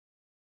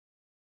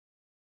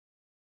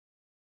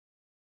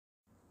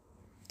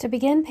To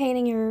begin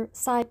painting your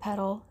side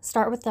petal,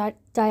 start with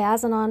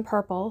DIAZOXINE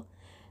purple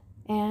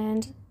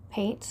and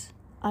paint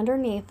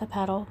underneath the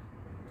petal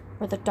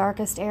where the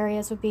darkest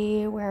areas would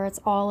be, where it's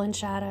all in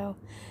shadow.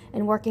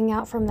 And working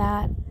out from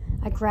that,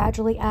 I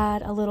gradually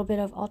add a little bit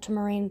of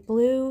ultramarine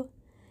blue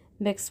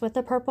mixed with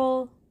the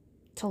purple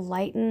to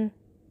lighten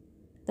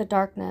the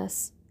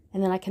darkness.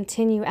 And then I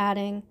continue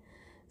adding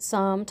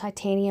some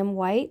titanium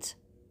white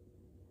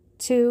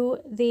to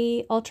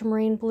the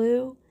ultramarine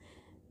blue.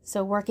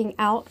 So working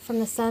out from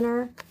the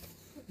center,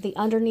 the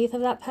underneath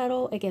of that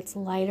petal, it gets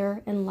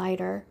lighter and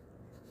lighter,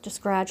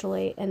 just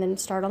gradually. And then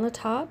start on the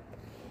top,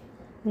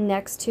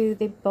 next to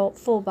the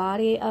full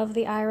body of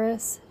the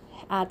iris,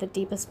 add the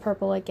deepest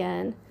purple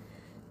again,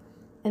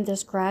 and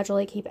just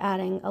gradually keep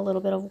adding a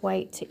little bit of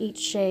white to each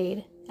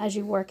shade as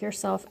you work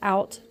yourself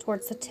out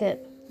towards the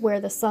tip where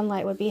the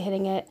sunlight would be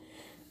hitting it.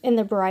 In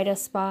the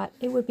brightest spot,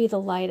 it would be the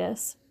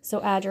lightest.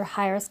 So add your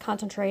highest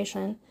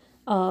concentration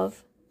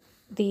of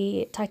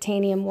the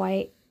titanium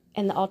white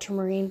and the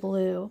ultramarine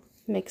blue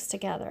mixed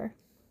together.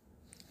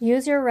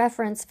 Use your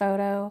reference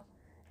photo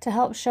to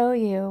help show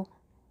you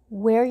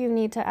where you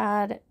need to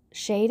add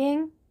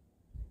shading,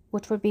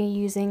 which would be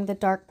using the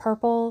dark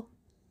purple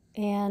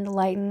and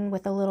lighten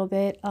with a little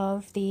bit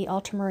of the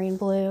ultramarine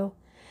blue,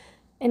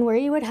 and where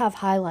you would have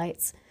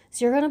highlights.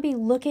 So you're going to be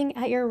looking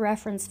at your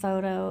reference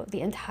photo the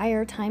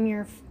entire time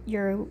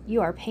you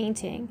are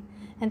painting,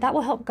 and that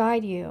will help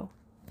guide you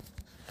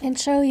and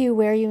show you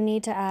where you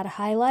need to add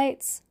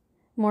highlights,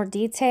 more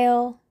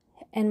detail,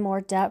 and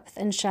more depth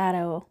and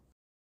shadow.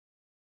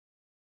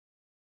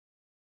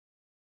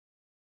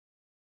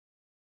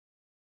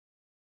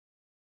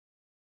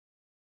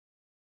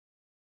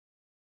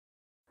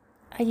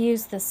 I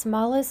use the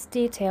smallest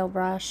detail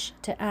brush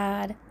to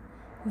add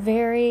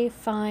very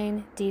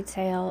fine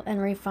detail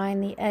and refine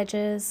the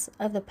edges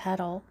of the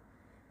petal.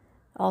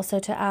 Also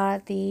to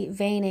add the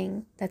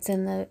veining that's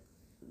in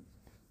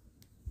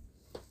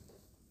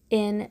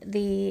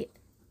the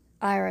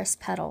iris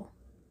petal.